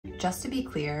just to be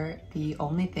clear, the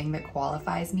only thing that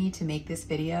qualifies me to make this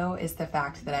video is the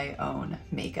fact that I own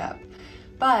makeup.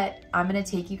 But I'm gonna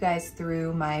take you guys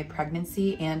through my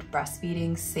pregnancy and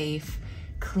breastfeeding safe,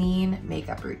 clean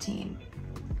makeup routine.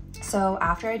 So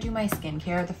after I do my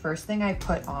skincare, the first thing I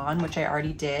put on, which I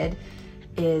already did,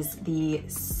 is the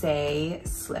Saie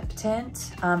Slip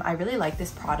Tint. I really like this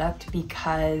product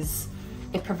because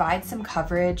it provides some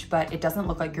coverage, but it doesn't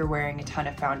look like you're wearing a ton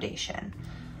of foundation.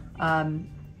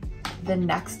 The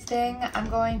next thing I'm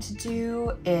going to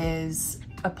do is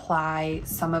apply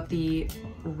some of the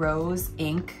Rose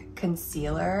Ink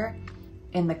Concealer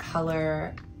in the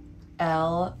color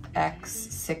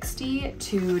LX60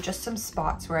 to just some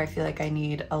spots where I feel like I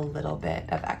need a little bit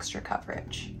of extra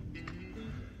coverage.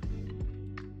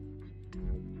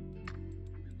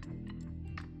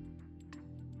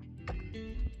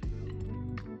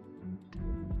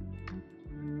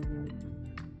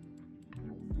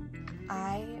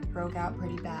 I broke out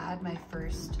pretty bad my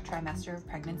first trimester of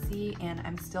pregnancy, and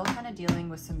I'm still kind of dealing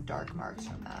with some dark marks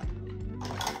from that.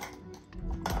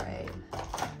 All right,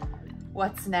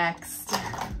 what's next?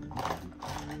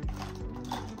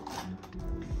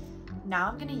 Now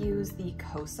I'm gonna use the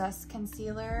Kosas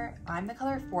concealer. I'm the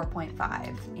color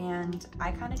 4.5, and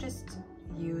I kind of just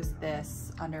use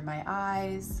this under my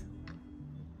eyes.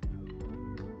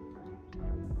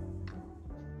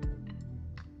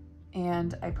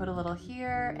 And I put a little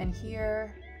here and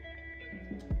here.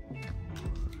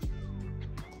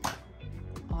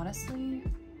 Honestly,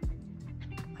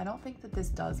 I don't think that this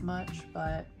does much,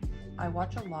 but I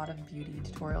watch a lot of beauty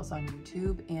tutorials on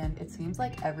YouTube, and it seems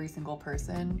like every single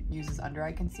person uses under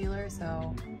eye concealer,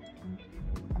 so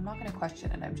I'm not gonna question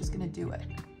it, I'm just gonna do it.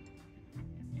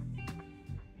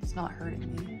 It's not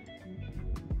hurting me.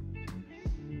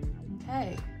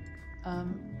 Okay.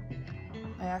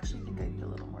 I actually think I need a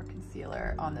little more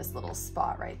concealer on this little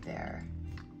spot right there.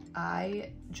 I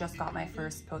just got my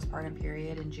first postpartum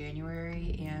period in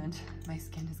January, and my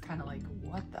skin is kind of like,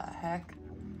 what the heck?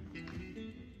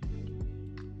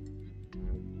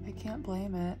 I can't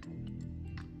blame it.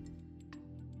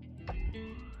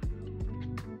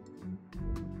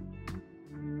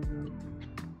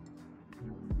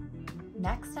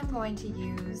 Next, I'm going to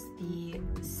use the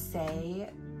Saie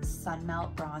Sun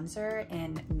Melt Bronzer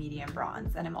in medium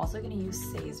bronze, and I'm also going to use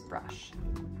Saie's brush.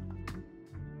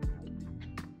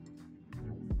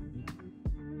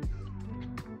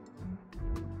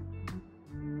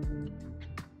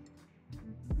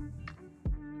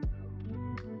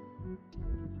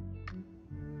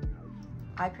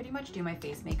 I pretty much do my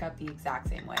face makeup the exact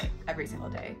same way every single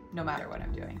day, no matter what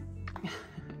I'm doing.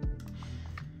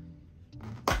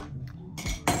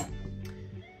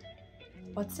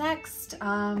 What's next?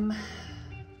 My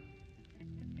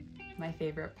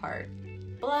favorite part,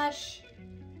 blush.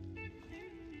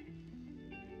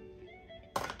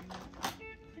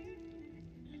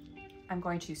 I'm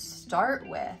going to start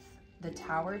with the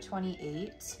Tower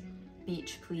 28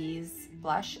 BeachPlease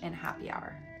blush in Happy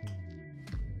Hour.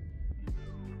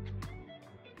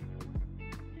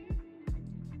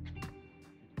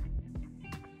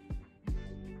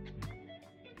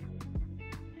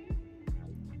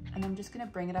 And I'm just gonna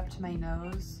bring it up to my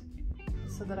nose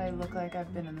so that I look like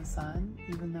I've been in the sun,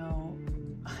 even though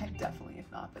I definitely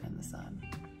have not been in the sun.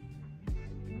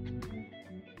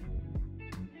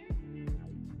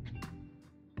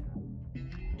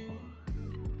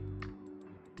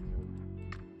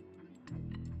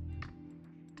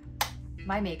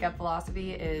 My makeup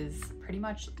philosophy is pretty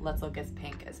much let's look as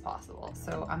pink as possible.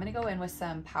 So I'm gonna go in with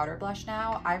some powder blush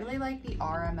now. I really like the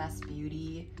RMS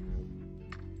Beauty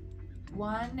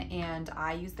one, and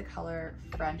I use the color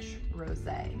French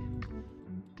Rosé.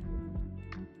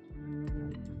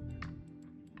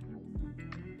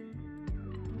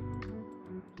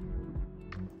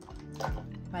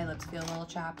 My lips feel a little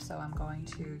chapped, so I'm going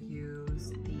to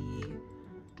use the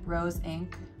Rose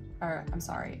Ink, or I'm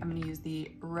sorry, I'm gonna use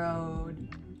the Rhode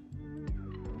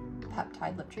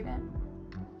Peptide Lip Treatment.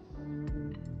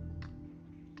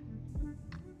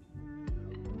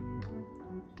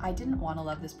 I didn't want to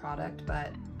love this product, but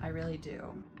I really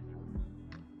do.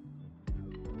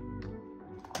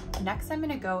 Next, I'm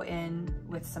gonna go in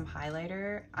with some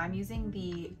highlighter. I'm using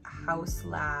the Haus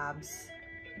Labs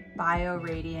Bio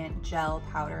Radiant Gel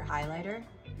Powder Highlighter,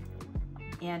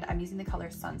 and I'm using the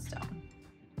color Sunstone.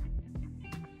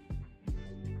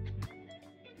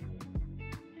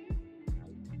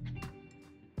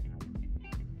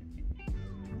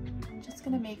 Just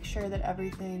gonna make sure that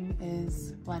everything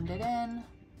is blended in.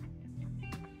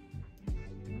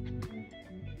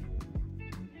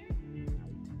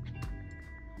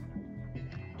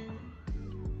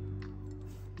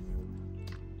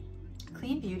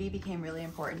 beauty became really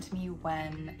important to me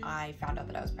when I found out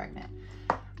that I was pregnant.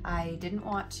 I didn't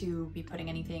want to be putting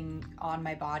anything on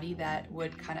my body that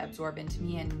would kind of absorb into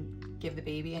me and give the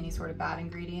baby any sort of bad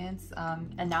ingredients.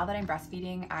 And now that I'm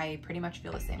breastfeeding, I pretty much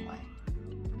feel the same way.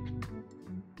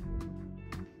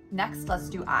 Next, let's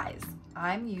do eyes.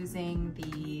 I'm using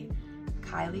the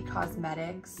Kylie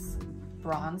Cosmetics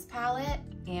bronze palette,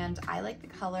 and I like the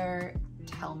color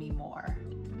Tell Me More.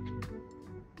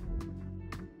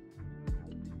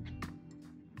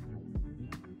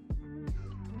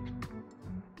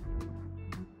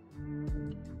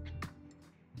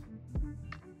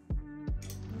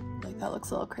 Like, that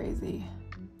looks a little crazy.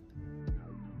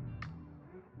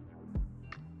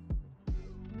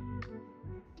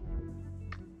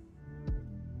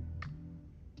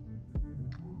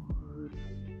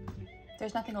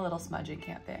 There's nothing a little smudging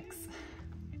can't fix.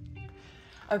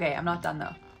 Okay, I'm not done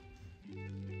though.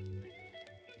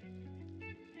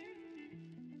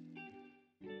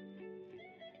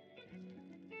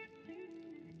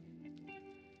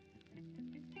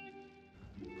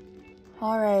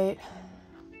 All right,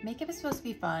 makeup is supposed to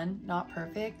be fun, not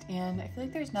perfect, and I feel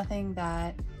like there's nothing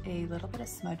that a little bit of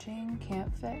smudging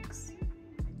can't fix.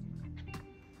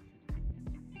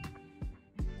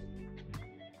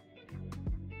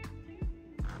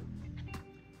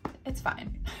 It's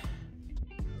fine.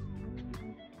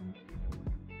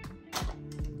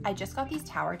 I just got these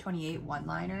Tower 28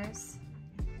 one-liners,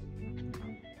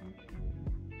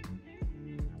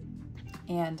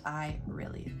 and I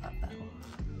really love them.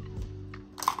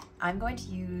 I'm going to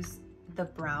use the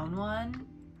brown one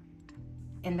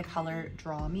in the color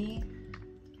Draw Me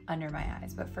under my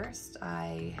eyes, but first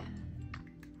I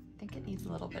think it needs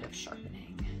a little bit of sharpening.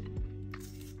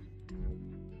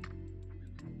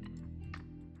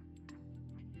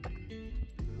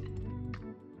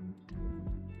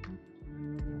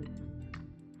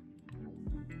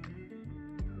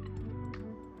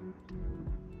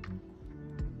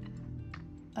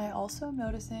 I also am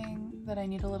noticing that I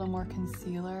need a little more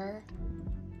concealer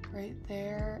right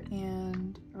there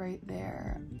and right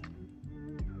there.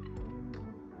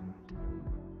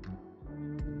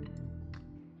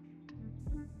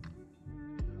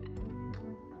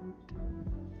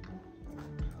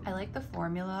 I like the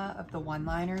formula of the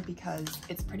one-liner because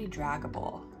it's pretty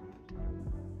draggable.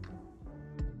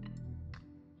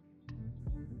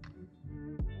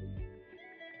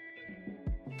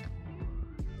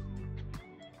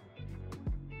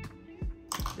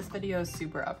 This video is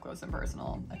super up close and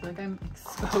personal. I feel like I'm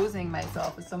exposing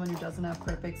myself as someone who doesn't have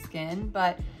perfect skin,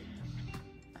 but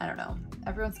I don't know.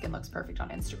 Everyone's skin looks perfect on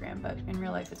Instagram, but in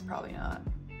real life it's probably not.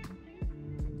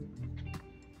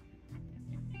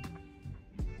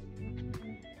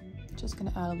 Just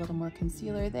gonna add a little more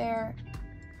concealer there,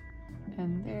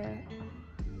 and there,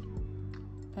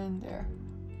 and there.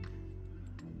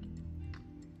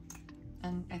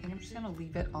 And I think I'm just gonna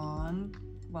leave it on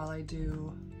while I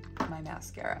do my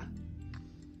mascara.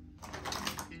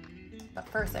 But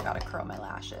first I gotta curl my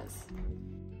lashes.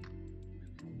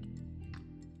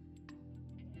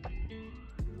 I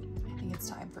think it's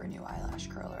time for a new eyelash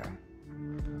curler.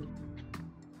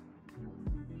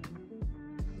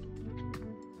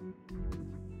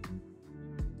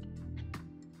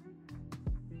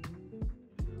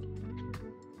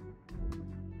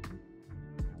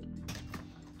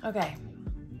 Okay.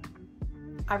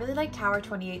 I really like Tower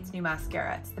 28's new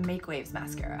mascara. It's the Make Waves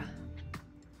mascara.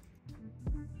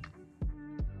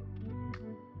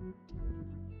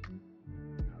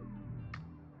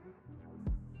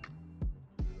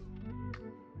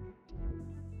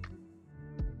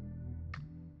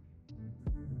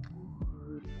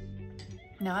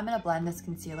 Now I'm gonna blend this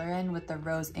concealer in with the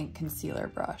Rose Ink Concealer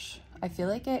brush. I feel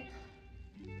like it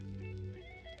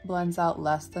blends out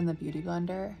less than the Beauty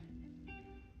Blender.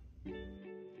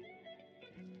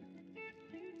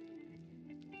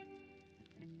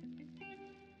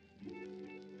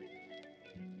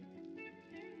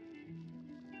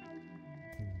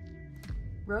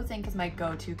 Rose Ink is my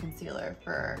go-to concealer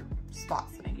for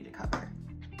spots that I need to cover.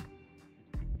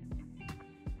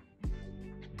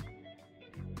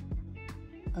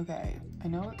 Okay, I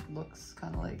know it looks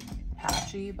kind of like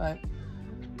patchy, but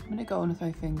I'm gonna go in with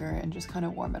my finger and just kind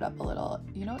of warm it up a little.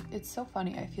 You know, it's so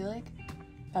funny. I feel like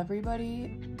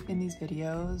everybody in these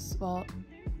videos, well,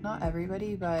 not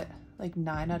everybody, but like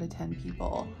 9 out of 10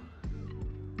 people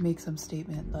make some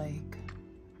statement like,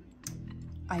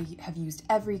 I have used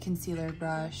every concealer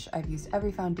brush, I've used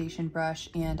every foundation brush,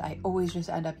 and I always just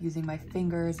end up using my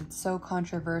fingers. It's so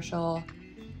controversial.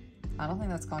 I don't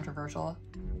think that's controversial.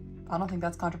 I don't think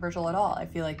that's controversial at all. I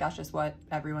feel like that's just what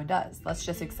everyone does. Let's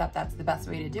just accept that's the best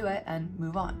way to do it and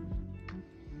move on.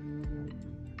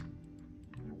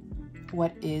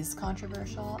 what is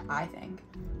controversial, I think,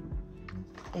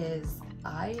 is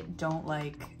I don't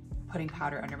like putting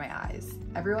powder under my eyes.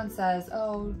 Everyone says,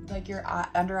 oh, like your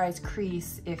under eyes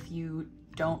crease if you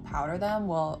don't powder them.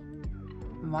 Well,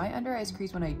 my under eyes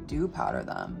crease when I do powder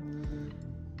them.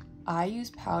 I use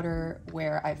powder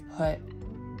where I've put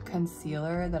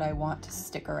concealer that I want to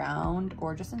stick around,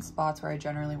 or just in spots where I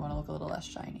generally want to look a little less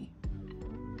shiny.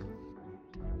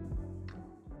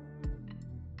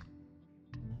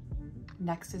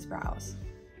 Next is brows.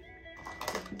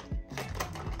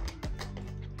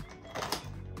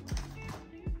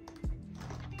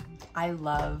 I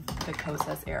love the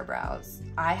Kosas Air Brows.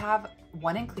 I have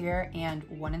one in clear and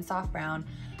one in soft brown.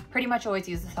 Pretty much always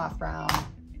use the soft brown.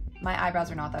 My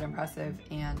eyebrows are not that impressive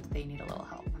and they need a little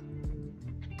help.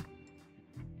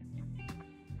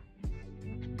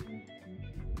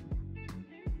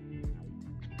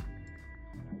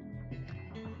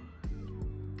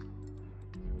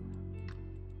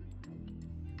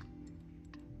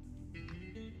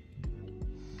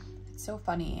 It's so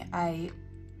funny. I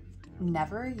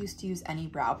never used to use any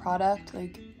brow product,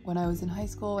 like when I was in high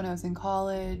school, when I was in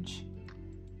college,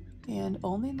 and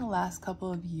only in the last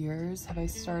couple of years have I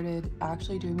started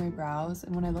actually doing my brows.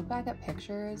 And when I look back at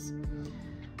pictures,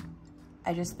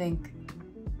 I just think,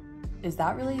 is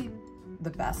that really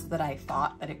the best that I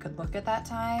thought that it could look at that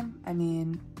time? I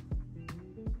mean,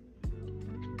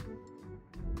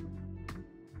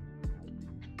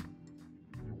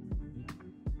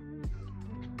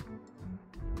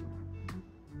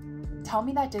 tell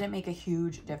me that didn't make a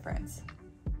huge difference.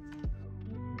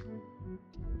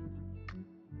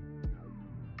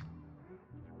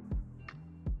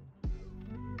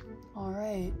 All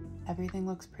right, everything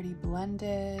looks pretty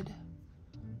blended.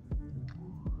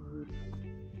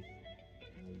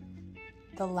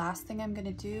 The last thing I'm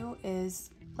gonna do is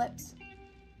lips.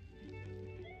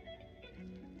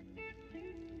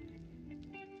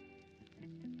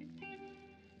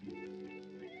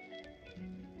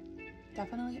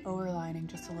 Definitely overlining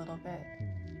just a little bit.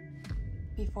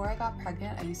 Before I got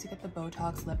pregnant, I used to get the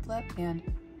Botox lip flip, and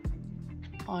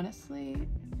honestly,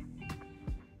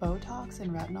 Botox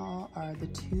and retinol are the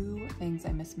two things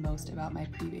I miss most about my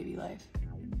pre-baby life.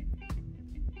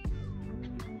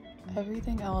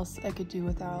 Everything else I could do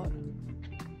without.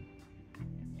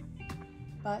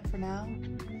 But for now,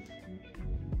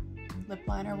 lip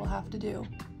liner will have to do.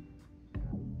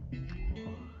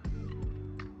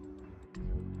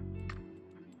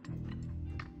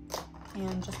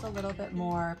 And just a little bit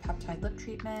more peptide lip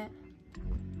treatment.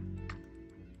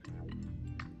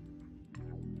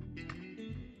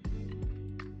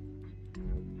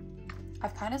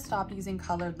 I've kind of stopped using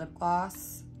colored lip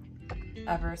gloss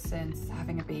ever since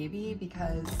having a baby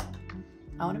because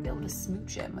I want to be able to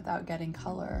smooch him without getting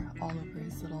color all over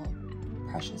his little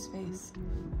precious face.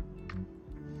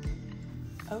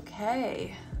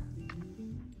 Okay.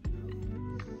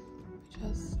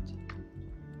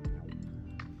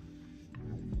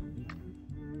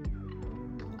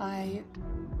 I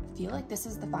feel like this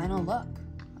is the final look.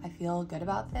 I feel good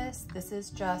about this. This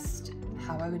is just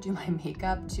how I would do my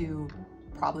makeup to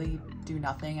probably do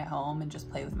nothing at home and just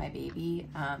play with my baby.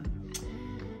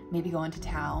 Maybe go into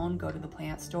town, go to the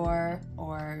plant store,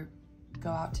 or go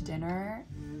out to dinner.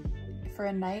 For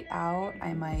a night out,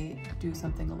 I might do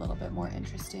something a little bit more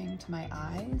interesting to my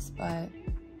eyes, but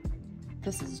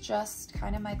this is just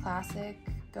kind of my classic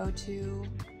go-to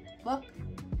look.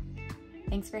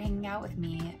 Thanks for hanging out with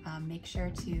me. Make sure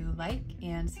to like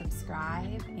and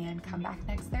subscribe and come back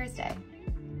next Thursday.